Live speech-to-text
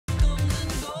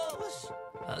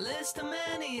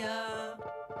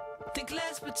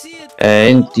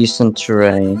In decent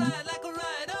terrain.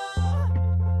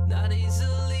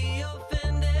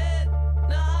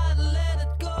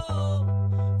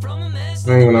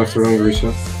 I'm gonna have to run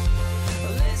reset.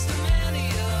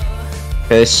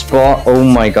 Okay, spot. Oh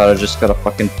my god, I just got a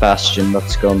fucking bastion.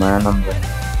 Let's go, man. I'm ready.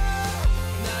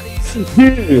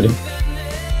 Dude!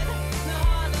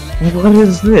 What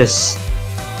is this?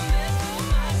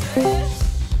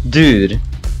 Dude!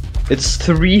 It's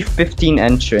 3:15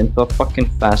 entry into a fucking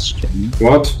bastion.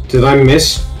 What? Did I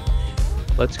miss?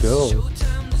 Let's go.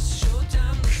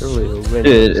 Surely you'll win.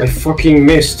 Dude, I fucking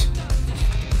missed.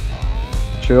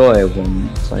 surely I win.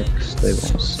 It's like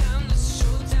stables.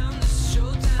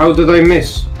 How did I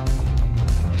miss?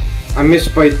 I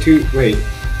missed by 2. Wait,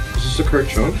 is this a correct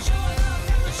chance?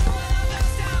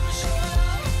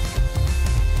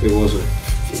 It wasn't.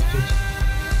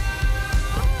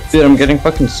 Dude, I'm getting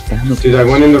fucking spammed. Dude, I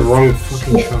went in the wrong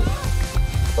fucking shot.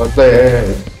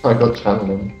 I got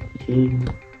channeling.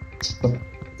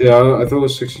 Yeah, I thought it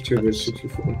was 62, but it's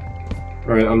 64.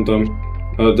 Alright, I'm done.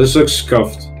 This looks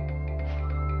scuffed.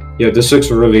 Yeah, this looks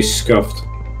really scuffed.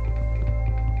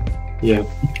 Yeah.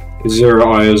 It's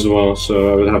 0 eye as well,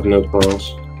 so I would have no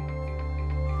pearls.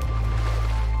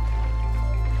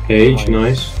 Age,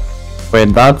 nice.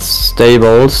 Wait, that's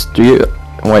stables. Do you...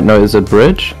 Wait, no, is it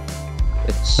bridge?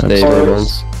 It's That's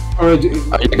stables. Alright,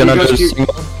 Are you gonna do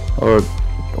single? Or...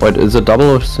 Wait, is it double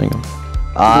or single?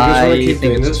 I keep think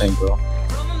doing it's this? single.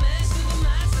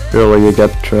 Surely you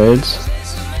get trades?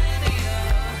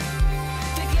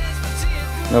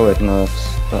 No, wait, no,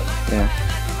 it's... But, yeah.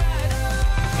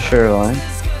 Sure, line.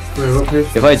 Wait, what page?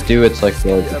 If I do, it's like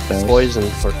really good things. Poison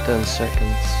for 10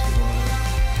 seconds.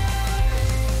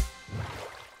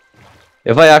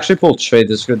 If I actually pull trade,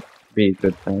 this could be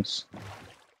good things.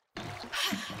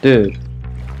 Dude.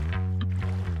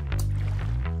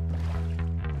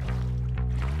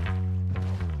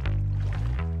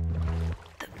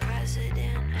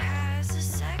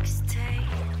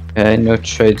 Okay, no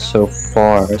trade so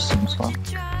far, seems like.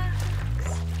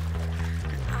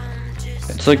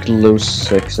 It's like low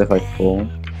 6 if I pull.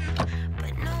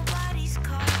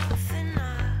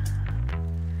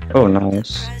 Oh,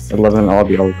 nice. 11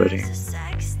 obby already.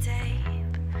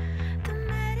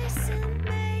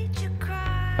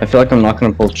 I feel like I'm not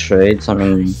gonna pull trades. I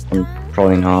mean, I'm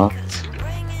probably not.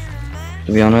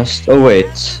 To be honest. Oh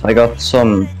wait, I got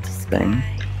something.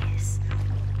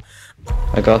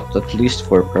 I got at least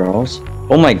 4 pearls.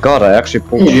 Oh my god, I actually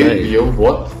pulled trade. You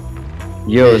what?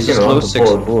 Yo, you this can is run low the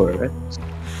 6-4, board. right?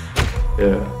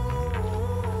 Yeah.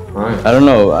 Right. I don't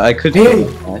know, I could Hey!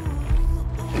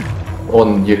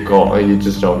 On you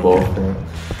just jump off. Yeah.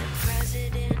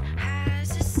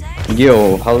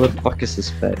 Yo, how the fuck is his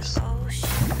face?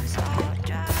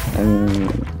 Okay,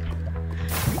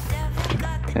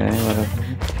 whatever.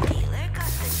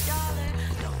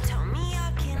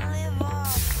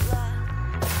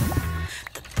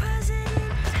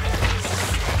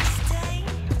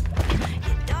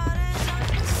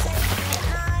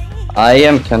 I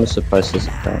am kind of surprised this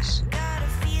pass.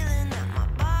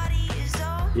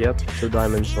 Yep, 2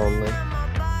 diamonds only.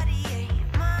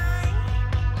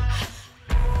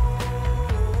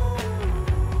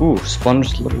 Ooh,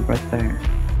 spawners literally right there.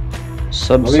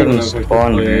 Sub I don't even 7 know if I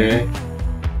spawn. can play.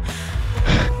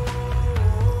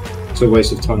 It's a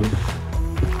waste of time.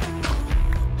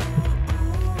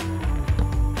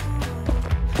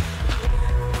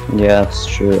 Yeah, it's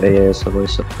true. AA is a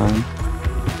waste of time.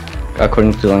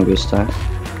 According to Langusta.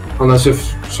 Unless if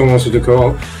someone wants to do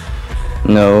co-op.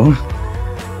 No.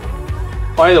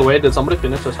 By the way, did somebody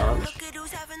finish the challenge?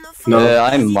 No.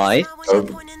 I might. Oh.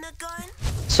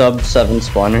 Sub 7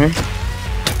 spawner.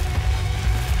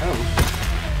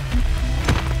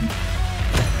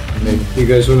 You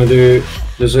guys wanna do...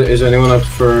 Is anyone up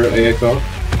for AA co-op?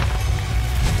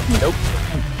 Nope.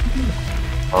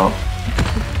 Oh.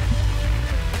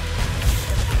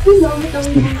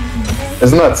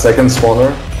 Isn't that second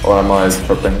spawner? Or am I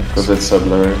tripping? Because it's so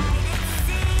blurry.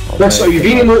 Lex, are you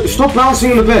being in the... Stop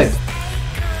bouncing on the bed!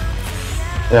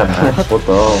 Yeah, Max, what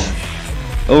the hell?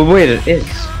 Oh wait, it is.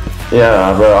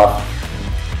 Yeah, but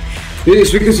Dude,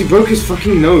 it's because he broke his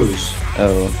fucking nose.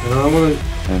 Oh. And I don't wanna...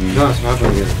 No, it's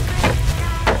happening again.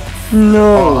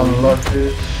 No.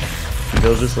 unlucky.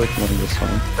 They'll just like one this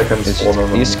one. Second It's spawner.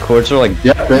 just, these chords are like.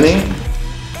 Yeah, Benny?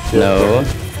 No.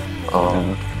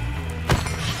 Oh.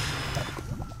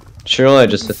 Surely I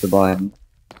just hit the blind.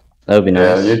 That would be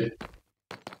Yeah, nice. you...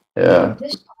 Yeah.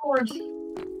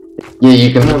 Yeah,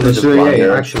 you can No, hit let's the do blind AA,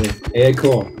 there. actually. AA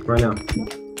co-op, right now.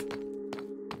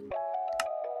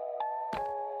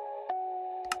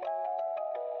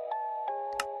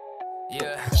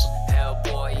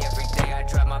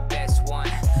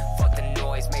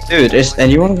 Dude, is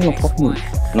anyone gonna fucking...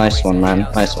 Nice one, man.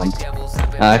 Nice one.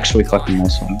 Actually, fucking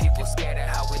nice one.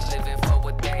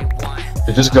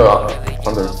 You just go up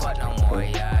under.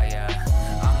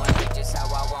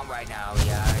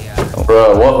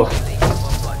 Bro, what?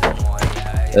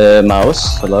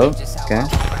 Mouse, hello? Okay.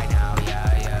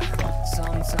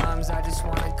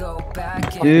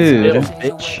 Dude,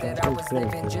 bitch.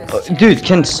 Dude,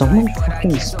 can someone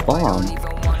fucking spawn?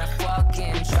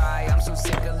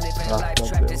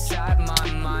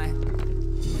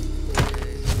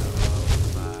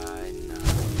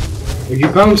 Are you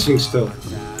bouncing still?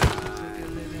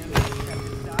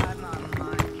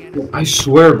 I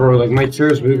swear, bro, like my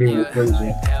chair's moving like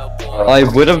crazy. I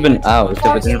would have been out if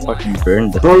it didn't fucking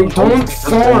burn the Bro, don't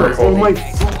fart! Oh my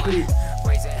fucking...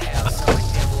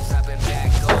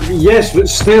 Yes, but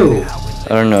still! I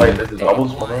don't know. Wait, this is double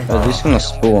spawner? Are these gonna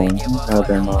spawn? No,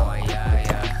 they're not.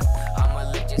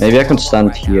 Maybe I can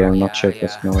stand here, I'm not sure if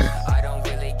that's gonna work.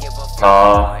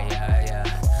 Nah.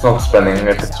 It's not spinning,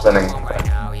 if it's spinning.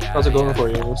 How's it going for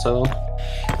you, so?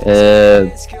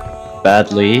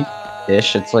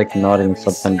 Badly-ish, it's like not in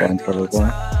sub-10 blind probably.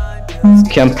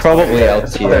 Okay, I'm probably out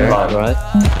It's here, sub-10 right?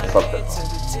 It's up there.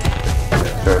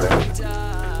 Surely.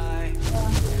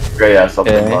 Okay, yeah,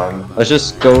 something Okay, fine. let's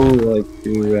just go like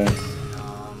to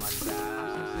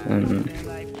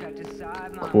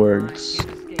chords.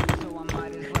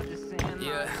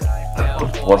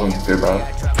 Wasn't too bad.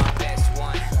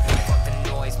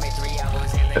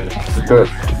 It's good.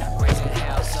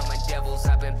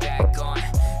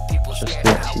 Just do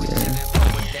it here.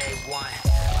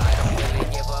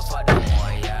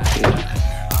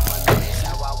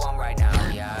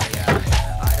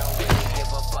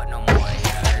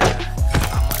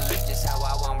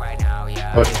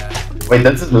 Wait,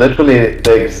 this is literally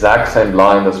the exact same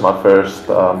line as my first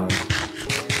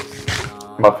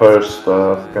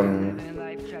fucking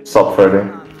sub 30.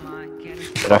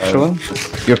 Actually?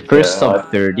 Your first yeah,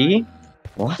 sub 30?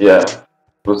 What? Yeah, it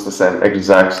was the same,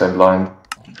 exact same line.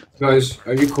 Guys,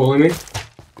 are you calling me?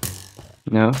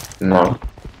 No? No.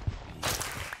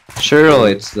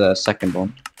 Surely it's the second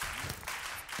one.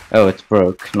 Oh, it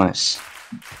broke. Nice.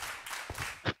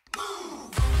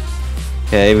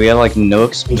 Okay, we have like no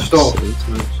experience. Stop. We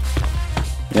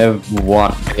have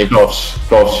one. Any golf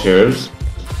shares?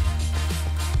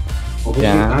 I'm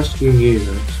Yeah. asking you,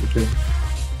 guys, okay?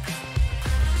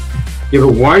 Yeah,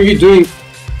 but why are you doing...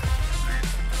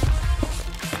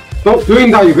 Stop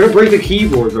doing that, you're gonna break the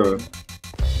keyboard, bro.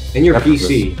 And your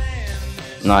PC.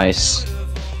 Nice.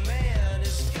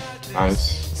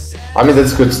 Nice. I mean,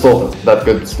 that's good stuff. That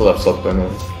good stuff up there.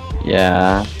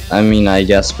 Yeah, I mean, I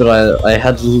guess, but I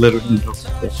had literally no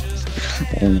space.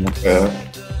 Yeah.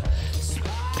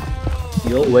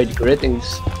 Yo, wait,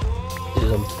 greetings. This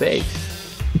is on fake.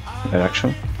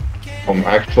 Actually? From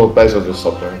actual base or just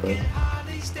up there?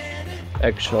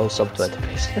 Actual software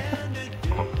database.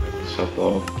 Shut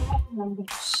up.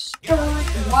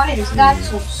 Why is that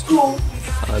so small?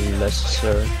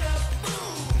 Unnecessary.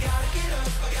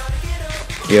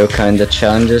 Yo, kinda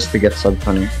challenges to get sub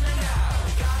 20.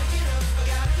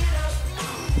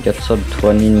 Get sub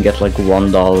 20 and get like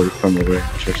 $1 from a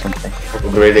range or something.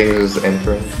 Greetings is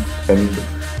entering. And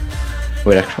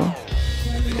Wait, actually?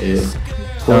 yeah.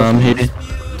 He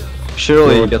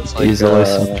Surely you get like easily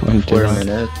sub 20, 4 right?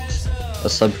 minutes, a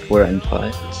sub 4 and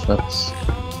 5. That's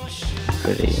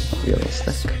pretty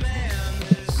realistic.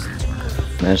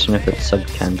 Imagine if it's sub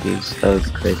candies, that would be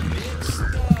crazy.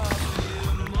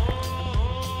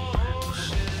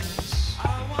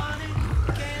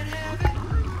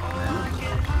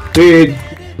 Dude,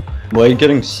 Why are you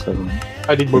getting 7?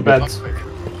 I need more beds.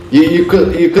 You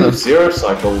could have zero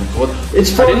cycle. What?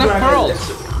 It's I didn't have pearls.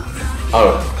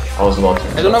 Oh, I was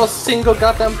watching. I don't have a single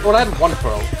goddamn. Well, I had one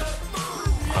pearl.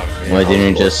 Why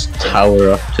didn't you just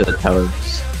tower up to the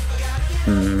towers?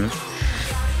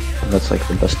 That's like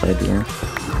the best idea.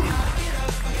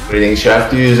 Greetings. You have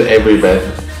to use every bed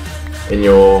in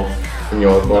your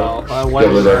No, why Yeah,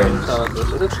 is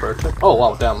but it perfect? Oh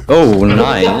wow, damn. Oh,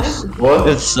 nice! What?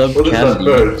 It's sub What is that candy.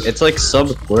 bird? It's like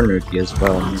sub corner key as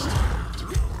well.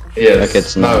 Yes. Like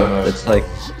it's not. No. It's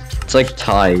like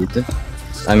tied.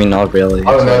 I mean, not really.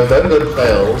 Oh It's no, like then that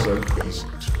fails.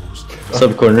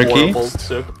 sub corner key. Horrible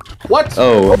too. What?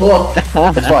 Oh. Well,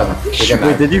 it's fine. You can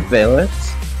Wait, did you fail it?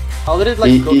 How did it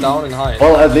like go down in height?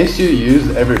 Well, at least you use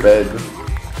every bed.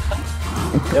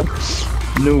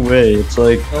 No way. It's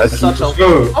like That's such a.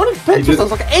 go. How many beds was that?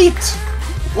 Like 8.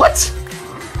 What?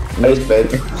 8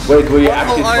 bed. Wait, were you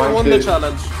actually Oh, I trying won to... the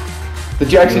challenge.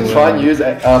 Did you actually try and use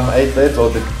 8 beds, or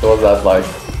was that like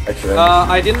Actually.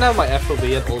 I didn't have my FOB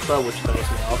at Ultra, which throws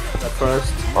me off at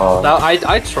first. Now,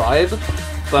 I tried,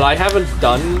 but I haven't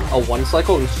done a 1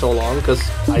 cycle in so long because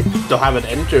I haven't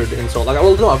entered in so long.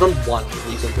 Well, no, I've done 1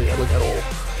 recently, like at all.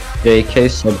 JK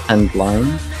sub 10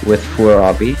 blind with 4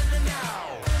 obby.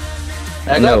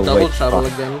 I got double travel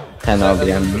again. 10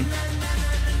 obby, I mean.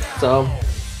 So,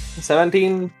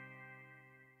 17.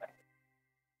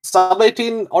 Sub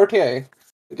 18 RTA.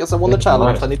 I guess I won the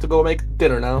challenge. Nice. I need to go make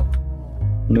dinner now.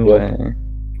 No way.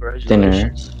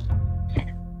 Dinner.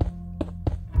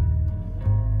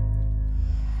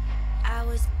 I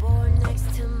was born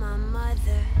next to my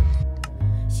mother.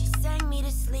 She sang me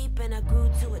to sleep and I grew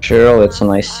to a Cheryl, it's a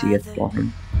nice see it for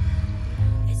him.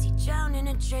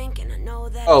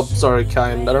 Oh, sorry,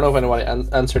 kind. I don't know if anybody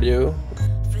answered you.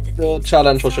 The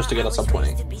challenge was just to get a sub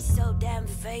 20.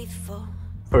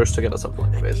 First to get a sub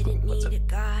 20, basically. That's it.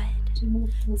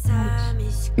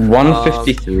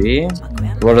 153?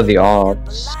 What are the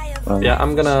odds? Yeah,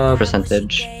 I'm gonna...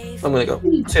 Percentage? I'm gonna go.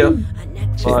 See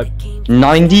ya.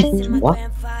 90? What?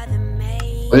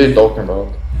 What are you talking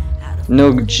about?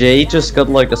 No, Jay just got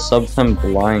like a sub 10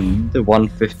 blind,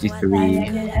 153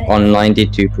 on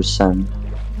 92%.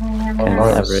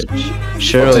 Average.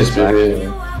 Cheryl is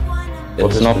actually...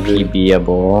 It's not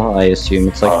PBable, I assume.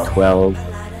 It's like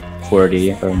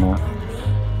 1240 or more.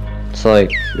 It's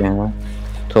like, yeah,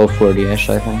 1240-ish,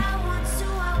 I think.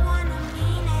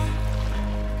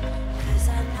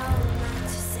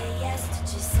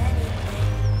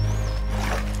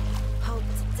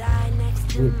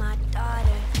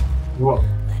 What?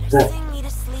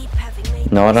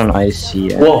 Not an IC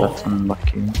yet, Whoa. that's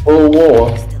unlucky. Oh,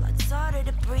 whoa.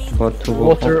 What to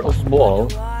Water of wall.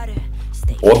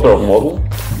 Water of model?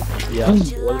 Yeah,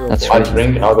 water of That's wall. I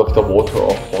drink out of the water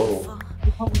of model.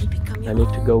 I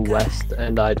need to go west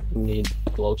and I need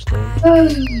glowstone.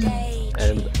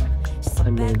 And I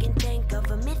need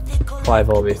 5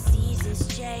 OB.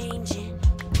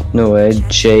 No way,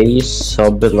 J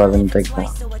sub 11 dig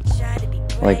that.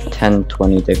 Like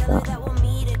 10-20 dig that.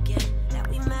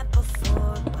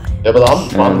 Yeah, but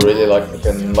I'm really like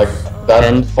that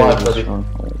 10 530,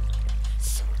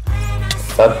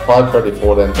 that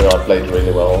 534 enter I played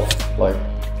really well. Like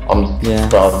I'm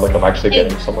proud, like I'm actually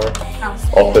getting somewhere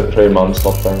after 3 months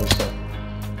not playing. So.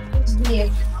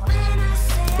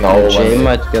 Now J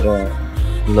might get a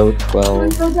low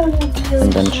 12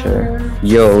 indenture.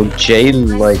 Yo, J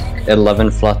like 11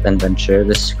 flat indenture.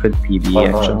 This could PB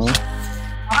actually.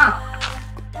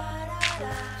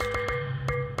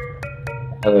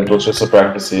 And it was just a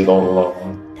practice seed all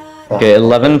along. Okay,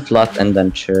 11 flat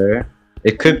indenture.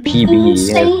 It could PB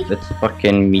if it's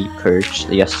fucking me perched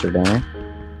yesterday.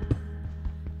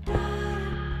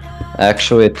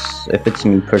 Actually, if it's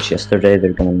me perched yesterday,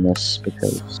 they're gonna miss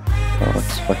because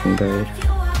it's fucking buried.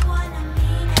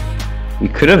 We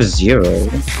could have 0.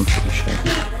 I'm pretty sure.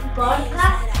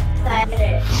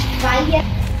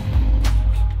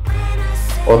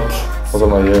 What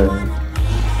am I hearing?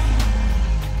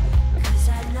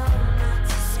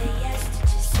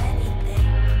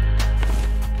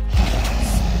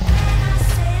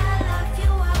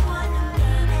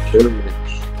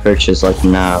 Purchase like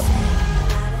now.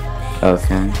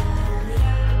 Okay.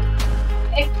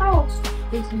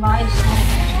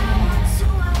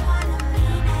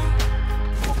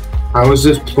 How is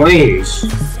this plays?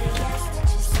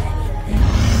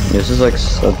 This is like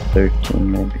sub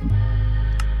 13 maybe.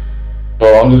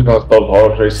 Well, I'm just gonna stop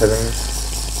hard resetting.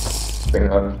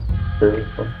 Thing I'm very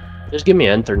fun. Just give me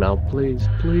enter now, please,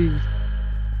 please.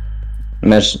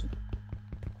 Imagine.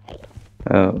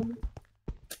 Oh.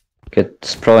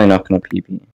 It's probably not gonna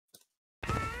PB.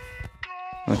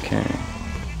 Okay.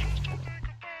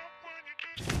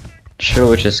 Sure,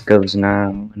 which just goes now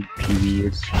and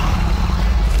PBs.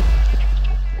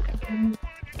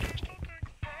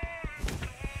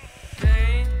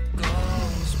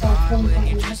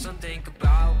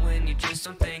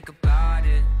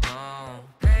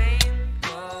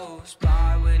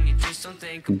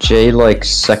 J like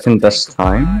second best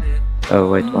time? Oh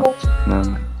wait, what?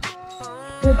 No.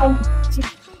 I'm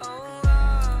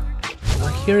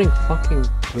hearing fucking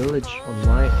village on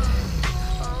my...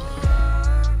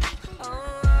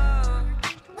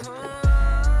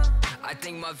 I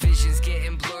think my vision's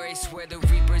getting blurry. Swear the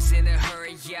Reaper's in a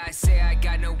hurry. Yeah, I say I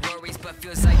got no worries, but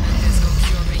feels like nothing's gonna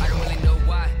cure me. I don't really know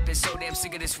why. Been so damn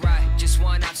sick of this ride. Just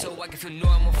one off so I can feel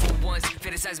normal for once.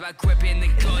 Fantasize about gripping the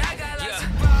gun. I got lots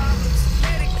of problems.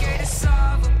 Dedicated to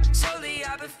solve them. Slowly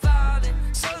I've been falling.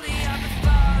 Slowly I've been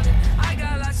falling. I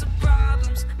got lots of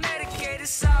problems. Medicated to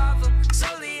solve them.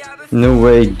 Slowly I've been No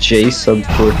way, J sub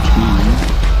 14.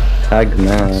 Tag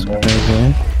man.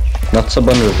 Not sub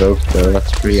on revoked though,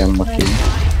 that's pretty unlucky.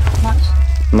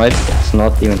 It's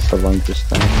not even sub on this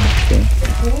time, okay.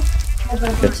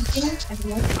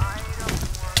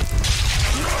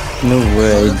 No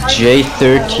way,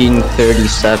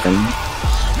 J1337.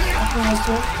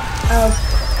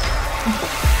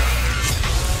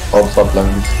 Oh, sub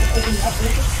lane.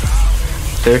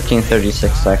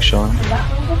 1336 actually.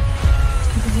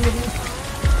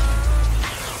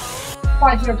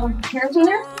 Why, do you have carrots in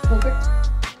there?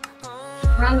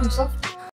 Random stuff.